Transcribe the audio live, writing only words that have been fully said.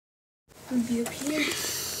Be up here.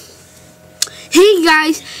 Hey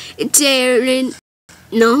guys, it's Aaron.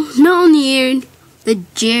 No, not only Aaron,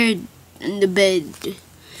 but Jared in the bed.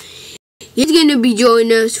 He's gonna be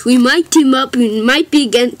joining us. We might team up, we might be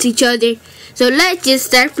against each other. So let's just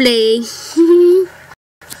start playing.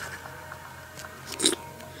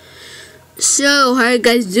 So, how are you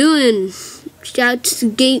guys doing? Shout to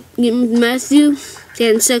Game Matthew.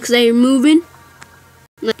 10 sucks that you're moving.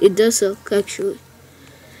 It does suck, actually.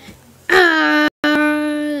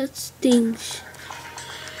 That stinks.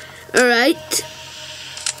 Alright.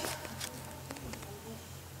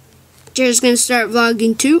 Jared's gonna start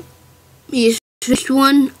vlogging too. His first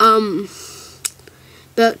one,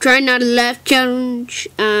 about try not to laugh challenge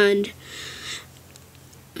and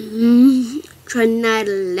try not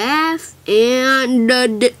to laugh and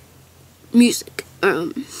the music.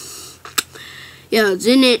 Yeah, it's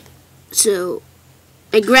in it. So,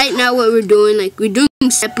 like right now, what we're doing, like we're doing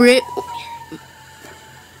separate.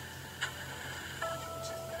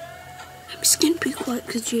 I'm just gonna be quiet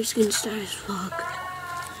because Jared's gonna start his vlog.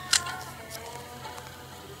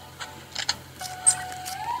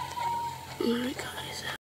 Alright guys,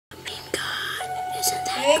 I mean God, isn't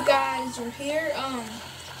that Hey guys, we're here, and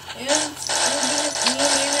me and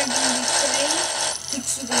Aaron are gonna be playing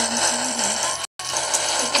Pixel games.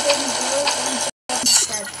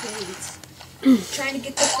 Subscribe, please. Trying to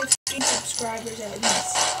get to 15 subscribers at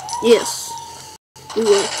least. Yes, we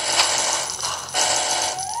will.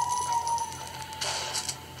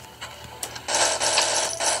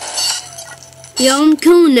 Yeah, I'm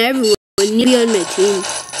killing everyone. You be on my team.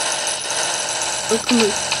 Oh, come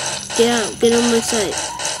on. Get out. Get on my side.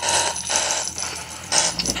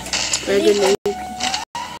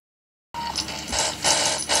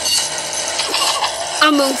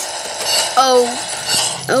 Almost.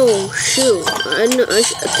 Oh, shoot. I know. I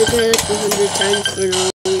think I left 100 times for no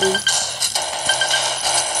reason.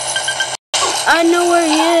 I know where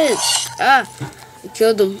he is. I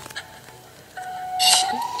killed him.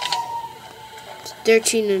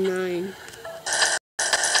 13-9.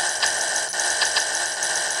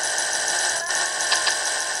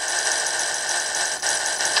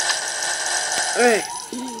 Alright.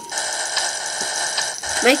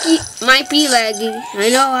 Might be laggy. I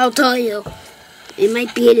know, I'll tell you. It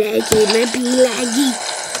might be laggy.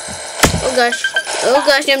 Oh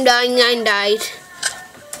gosh, I'm dying. I died.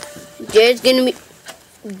 Jared's gonna be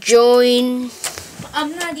join.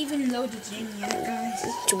 I'm not even loaded in yet, guys.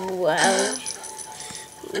 Wow.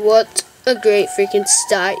 What a great freaking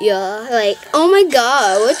start, y'all. Like, oh my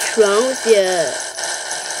god, what's wrong with you?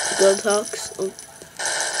 Globetalks. Oh.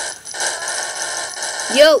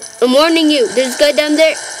 Yo, I'm warning you. There's a guy down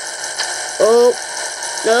there. Oh,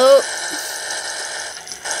 no.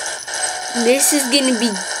 This is gonna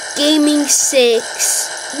be Gaming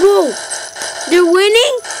 6. Whoa, they're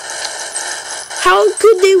winning? How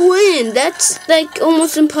could they win? That's like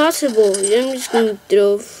almost impossible. I'm just gonna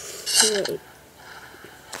throw.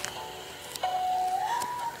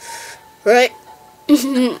 Right.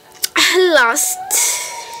 I lost.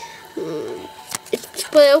 It's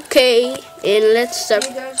but okay. And let's start.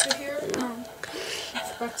 Hey guys, we're here. I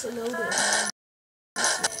forgot to load it.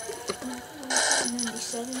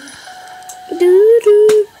 97.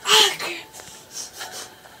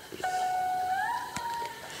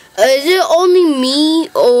 Is it only me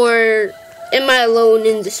or am I alone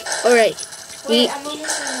in this? Alright. Wait, I'm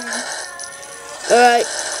almost in there. Alright.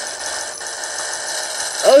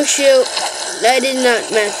 Oh shoot. That is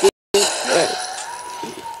not Matthew. Alright.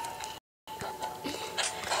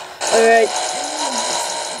 Alright.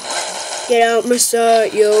 Get out my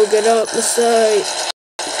sight, yo. Get out my sight.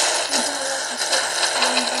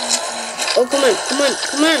 Oh, come on.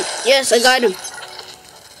 Yes, I got him.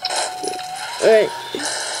 Alright.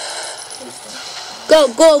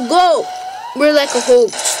 Go. We're like a whole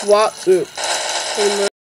SWAT group.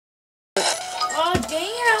 Oh, dang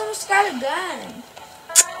it. I almost got a gun.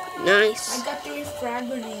 Nice. I got 3 frag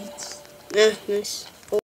grenades. Yeah, nice.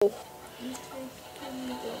 Oh.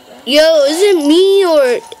 Yo, is it me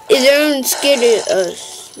or is everyone scared of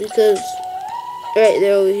us? Because, right,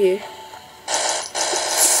 they're over here.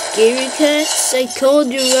 Scary cats? I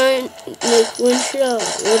told you, Ryan, like one shot.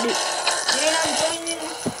 Yeah, I'm joining.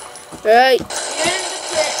 Right. You're in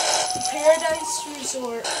the Paradise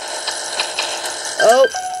Resort. Oh,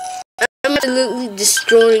 I'm absolutely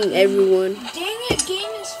destroying everyone. Dang it,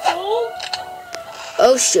 game is full.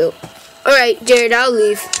 Oh, shoot. Alright, Jared, I'll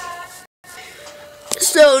leave.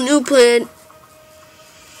 So, new plan.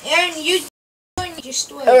 Aaron, you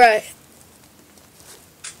just wait. Alright.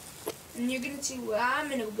 And you're gonna see where I'm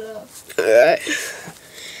gonna go. Alright.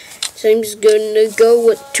 So I'm just gonna go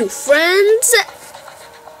with 2 friends.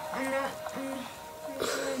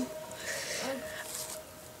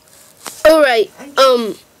 Alright,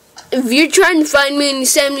 if you're trying to find me and you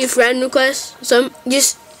send me a friend request,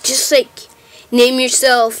 just like name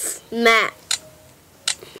yourself Matt.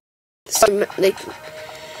 So, like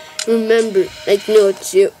remember, like know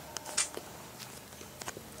it's you.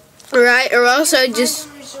 Alright, or else I just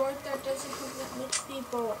resort that doesn't with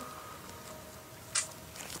people.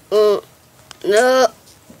 No,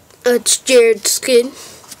 it's Jared's skin.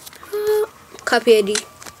 Copy ID.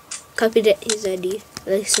 Copy his ID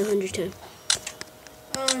at least 100 times.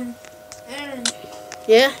 Aaron.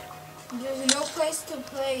 Yeah? There's no place to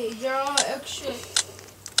play. You're all extra.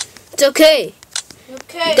 It's okay.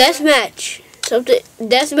 Okay. Deathmatch. Something.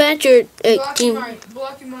 Deathmatch or Blocky Mart.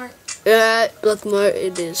 Blocky Mart. Blocky Mart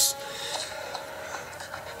it is.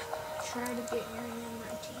 Try to get Aaron in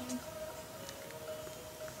my team.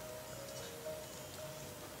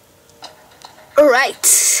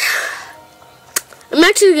 Alright. I'm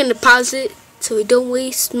actually gonna pause it so we don't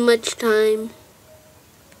waste much time.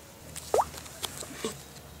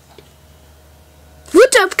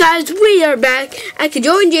 What's up, guys? We are back. I can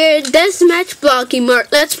join Jared. Deathmatch Blocky Mart.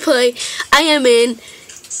 Let's play. I am in.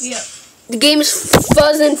 Yep. The game is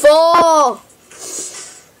fuzz and fall.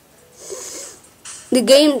 The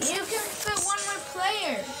game. You can fit one more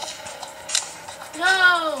player.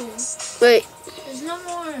 No. Wait. There's no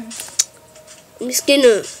more. I'm just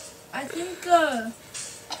gonna. I think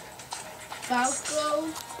Falco,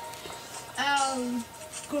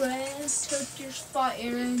 Grass took your spot,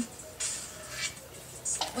 Aaron.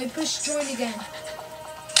 Wait, push join again.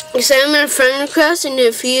 You send him a friend request, and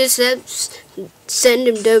if he accepts, send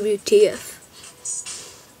him WTF.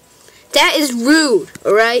 That is rude,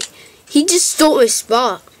 alright? He just stole my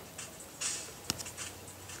spot.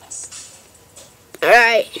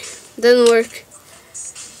 Alright, doesn't work.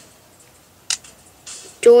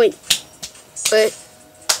 Join. Wait.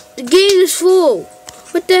 The game is full.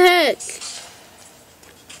 What the heck?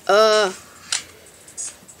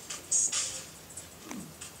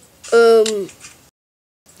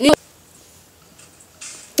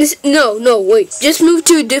 No, wait. Just move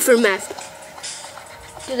to a different map.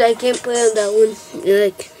 Because I can't play on that one.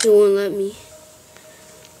 Like, it won't let me.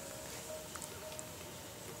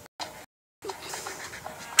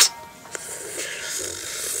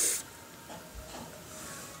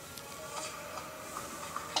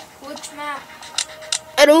 Which map?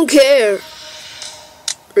 I don't care.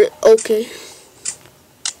 Okay.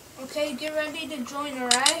 Okay, get ready to join,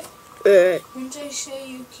 alright? Alright. Once I say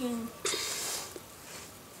you can.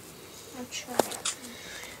 I'll try.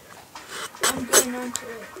 I'm going on to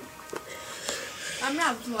it. I'm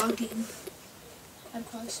not vlogging. I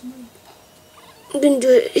possibly. I'm gonna do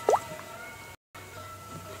it.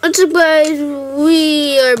 What's up, guys?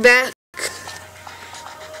 We are back.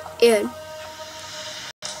 And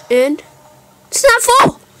it's not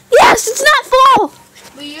full. Yes, it's not full.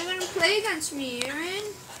 But you're gonna play against me,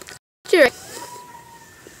 Aaron. Sure.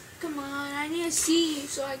 Come on, I need to see you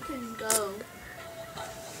so I can go.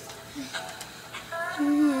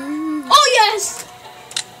 Oh yes!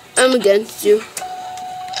 I'm against you.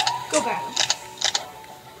 Go back.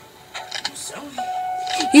 I'm sorry.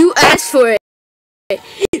 You asked for it.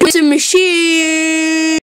 It's a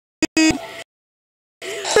machine.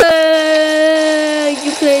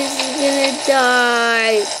 You guys are gonna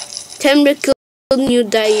die. Time to kill and you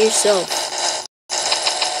die yourself.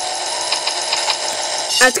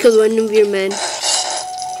 That's because one of your men.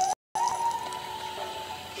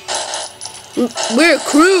 We're a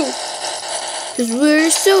crew. Because we're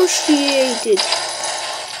associated.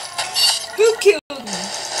 Who killed me?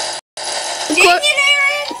 Dang it,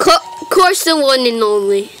 Aaron! Of course, the one and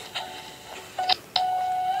only.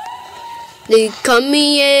 They call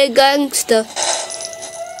me a gangster.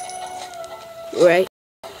 Right.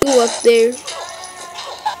 Who up there?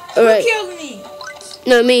 Alright. Who killed me?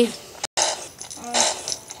 Not me.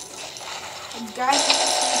 The guy who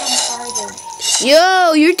farther.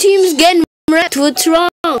 Yo, your team's getting wrecked. What's wrong?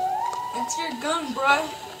 It's your gun, bro.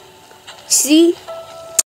 See?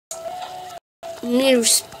 You need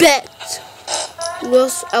respect. Or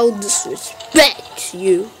else I'll disrespect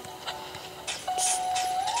you.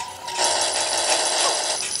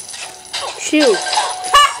 Shoot.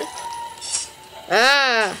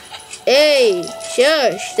 Ah. Hey.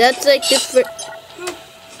 Shush. That's like different.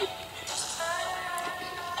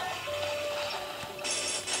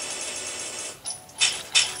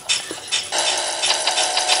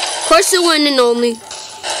 Of course, the one and only.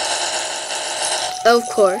 Of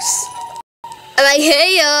course. I'm like,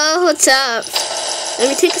 hey, yo, what's up? Let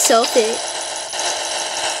me take a selfie.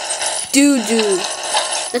 Doo-doo.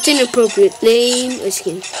 That's an inappropriate name. Just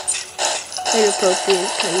kidding. Inappropriate,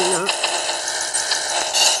 kind of not.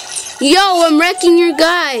 Yo, I'm wrecking your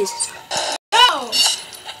guys. No!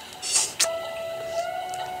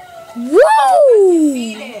 Woo!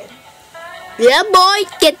 Defeated. Yeah, boy.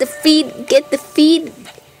 Get the feed. Get the feed.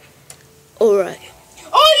 Alright.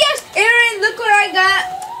 Oh, yes! Aaron, look what I got.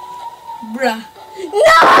 Bruh.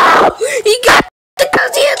 No! He got the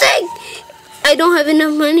cozy thing! I don't have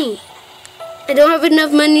enough money. I don't have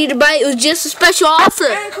enough money to buy it. It was just a special offer.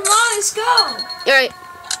 Aaron, come on, let's go. Alright.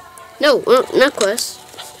 No, not quest.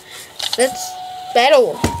 That's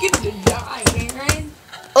battle. Get to die, Aaron.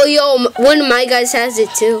 Oh, yo, one of my guys has it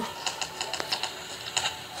too.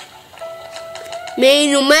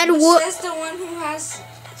 Man, no matter what. Says the one who has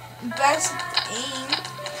best aim.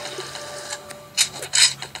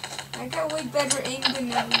 I got way better aim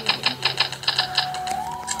than everyone.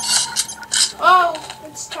 Oh,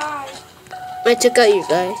 it's tied. I took out your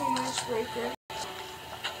guy. It's a match breaker.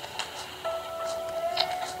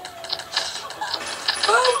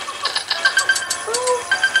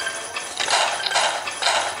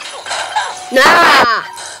 Nah!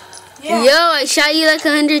 Yeah. Yo, I shot you like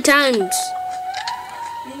 100 times.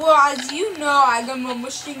 Well, as you know, I got my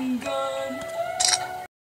machine gun.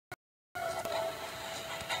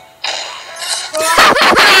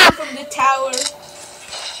 Oh, from the tower.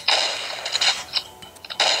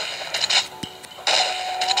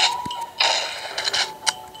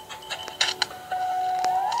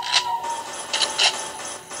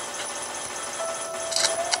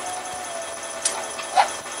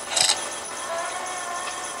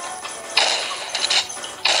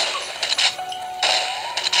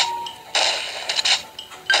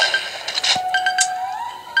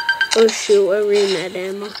 Oh shoot, I ran out of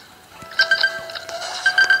ammo.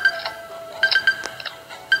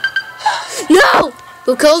 No!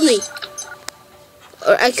 Who killed me?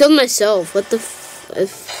 Or I killed myself. What the f...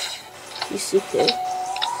 You stupid.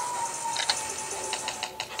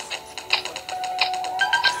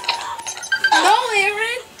 No,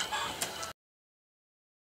 Aaron.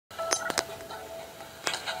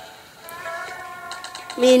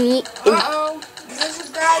 Man, Uh-oh. There's a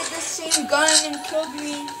guy with the same gun and killed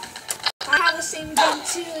me. I have the same gun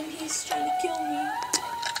too and he's trying to kill me.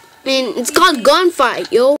 man, it's called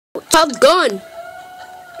gunfight, yo. It's called gun.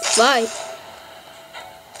 Fight.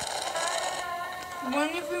 One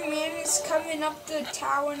of your men is coming up the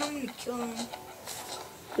tower and I'm gonna kill him.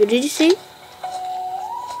 What did you say?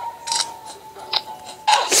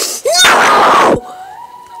 No!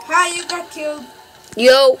 Hi, you got killed.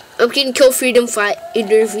 Yo, I'm getting kill freedom fight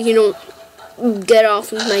either if you don't get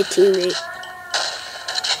off with my teammate.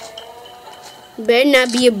 Better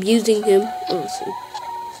not be abusing him. Honestly.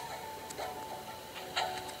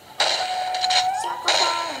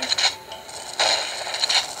 Sacrifice.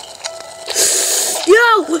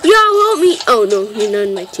 Yo, help me. Oh no, you're not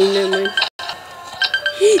in my team, never mind.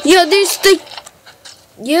 Yo, there's the...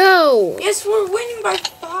 Yo. Yes, we're winning by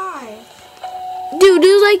 5. Dude,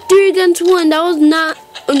 there's like 3 against 1. That was not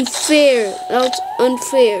unfair. That was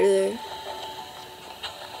unfair there.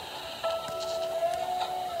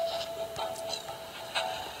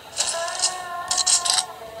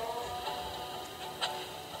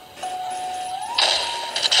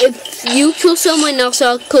 If you kill someone else,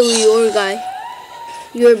 I'll kill your guy.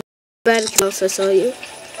 You're bad kill if I saw you.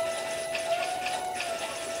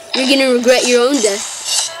 You're gonna regret your own death.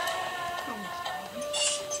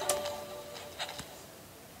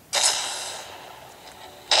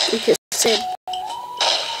 Like I said.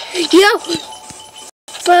 Yo!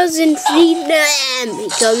 Frozen freedom! He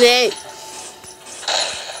killed me.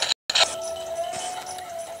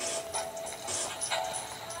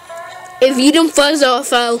 If you don't fuzz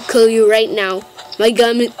off, I'll kill you right now. My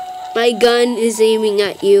gun is aiming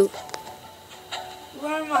at you.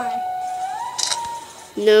 Where am I?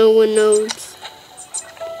 No one knows.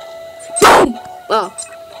 Boom! Oh.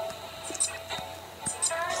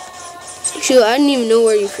 Shoot, I don't even know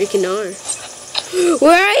where you freaking are.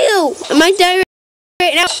 Where are you? I might die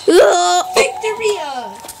right now.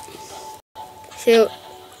 Victoria! So,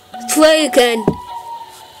 let's play again.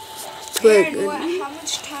 Aaron, how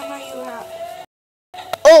much time are you at?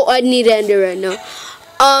 Oh, I need to end it right now.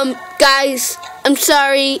 Guys, I'm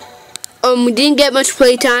sorry. We didn't get much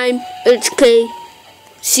playtime. It's okay.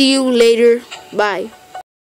 See you later. Bye.